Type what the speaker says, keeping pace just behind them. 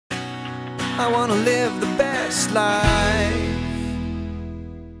I wanna live the best life.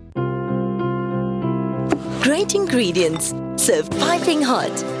 Great ingredients, served piping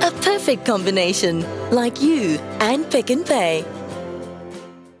hot. A perfect combination, like you and Pick n Pay.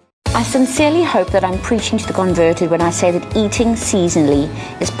 I sincerely hope that I'm preaching to the converted when I say that eating seasonally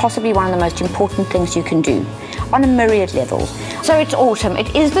is possibly one of the most important things you can do, on a myriad level. So it's autumn.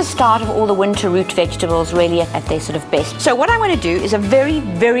 It is the start of all the winter root vegetables really at their sort of best. So what I want to do is a very,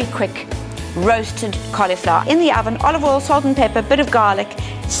 very quick roasted cauliflower in the oven, olive oil, salt and pepper, bit of garlic.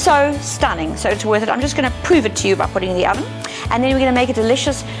 So stunning, so it's worth it. I'm just going to prove it to you by putting it in the oven. And then we're going to make a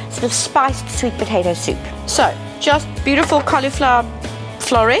delicious sort of spiced sweet potato soup. So just beautiful cauliflower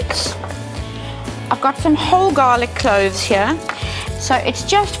florets. I've got some whole garlic cloves here. So it's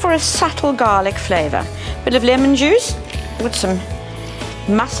just for a subtle garlic flavor. Bit of lemon juice, put some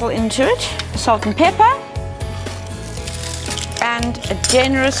mussel into it, salt and pepper, and a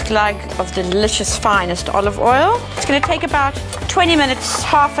generous glug of the delicious finest olive oil. It's going to take about 20 minutes,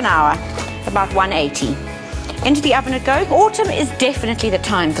 half an hour, about 180. Into the oven it goes. Autumn is definitely the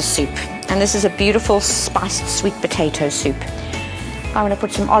time for soup, and this is a beautiful spiced sweet potato soup. I'm going to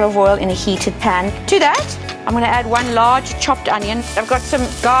put some olive oil in a heated pan. To that, I'm going to add one large chopped onion. I've got some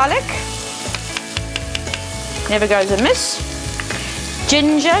garlic. Never goes amiss.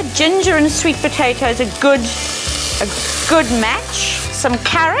 Ginger. Ginger and sweet potato is a good match. Some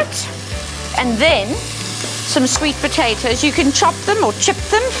carrot, and then some sweet potatoes. You can chop them or chip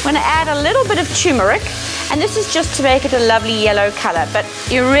them. I'm going to add a little bit of turmeric, and this is just to make it a lovely yellow color. But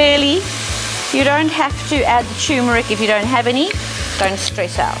you don't have to add the turmeric if you don't have any. Don't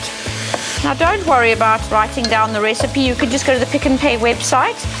stress out. Now don't worry about writing down the recipe. You can just go to the Pick n Pay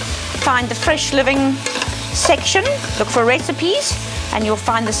website, find the Fresh Living section, look for recipes, and you'll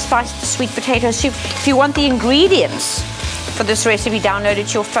find the spiced sweet potato soup. If you want the ingredients for this recipe downloaded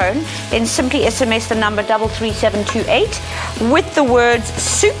to your phone, then simply SMS the number 33728 with the words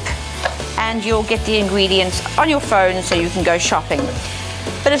soup, and you'll get the ingredients on your phone so you can go shopping.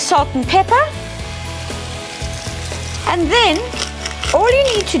 Bit of salt and pepper, and then all you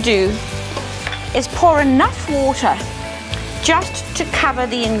need to do is pour enough water just to cover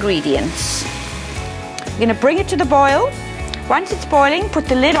the ingredients. You're going to bring it to the boil. Once it's boiling, put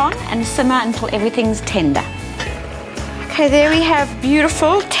the lid on and simmer until everything's tender. Okay, there we have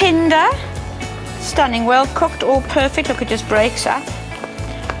beautiful, tender, stunning, well cooked, all perfect. Look, it just breaks up.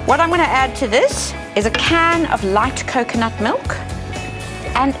 What I'm going to add to this is a can of light coconut milk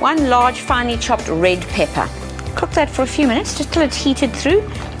and one large finely chopped red pepper. Cook that for a few minutes, just till it's heated through.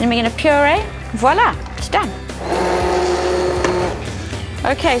 Then we're going to puree. Voila, it's done.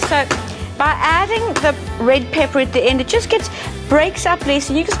 Okay, so by adding the red pepper at the end, it just breaks up less,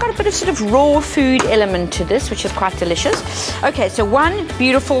 and you just got a bit of sort of raw food element to this, which is quite delicious. Okay, so one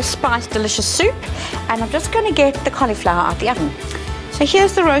beautiful spiced delicious soup, and I'm just going to get the cauliflower out the oven. So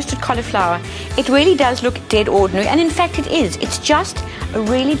here's the roasted cauliflower. It really does look dead ordinary, and in fact it is. It's just a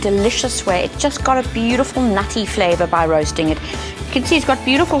really delicious way. It's just got a beautiful nutty flavor by roasting it. You can see it's got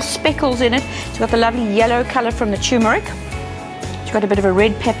beautiful speckles in it. It's got the lovely yellow color from the turmeric. It's got a bit of a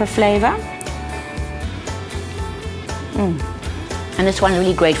red pepper flavor. And this one's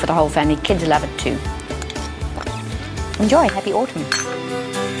really great for the whole family. Kids love it too. Enjoy. Happy autumn.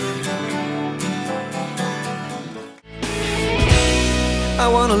 I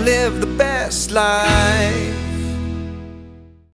wanna live the best life.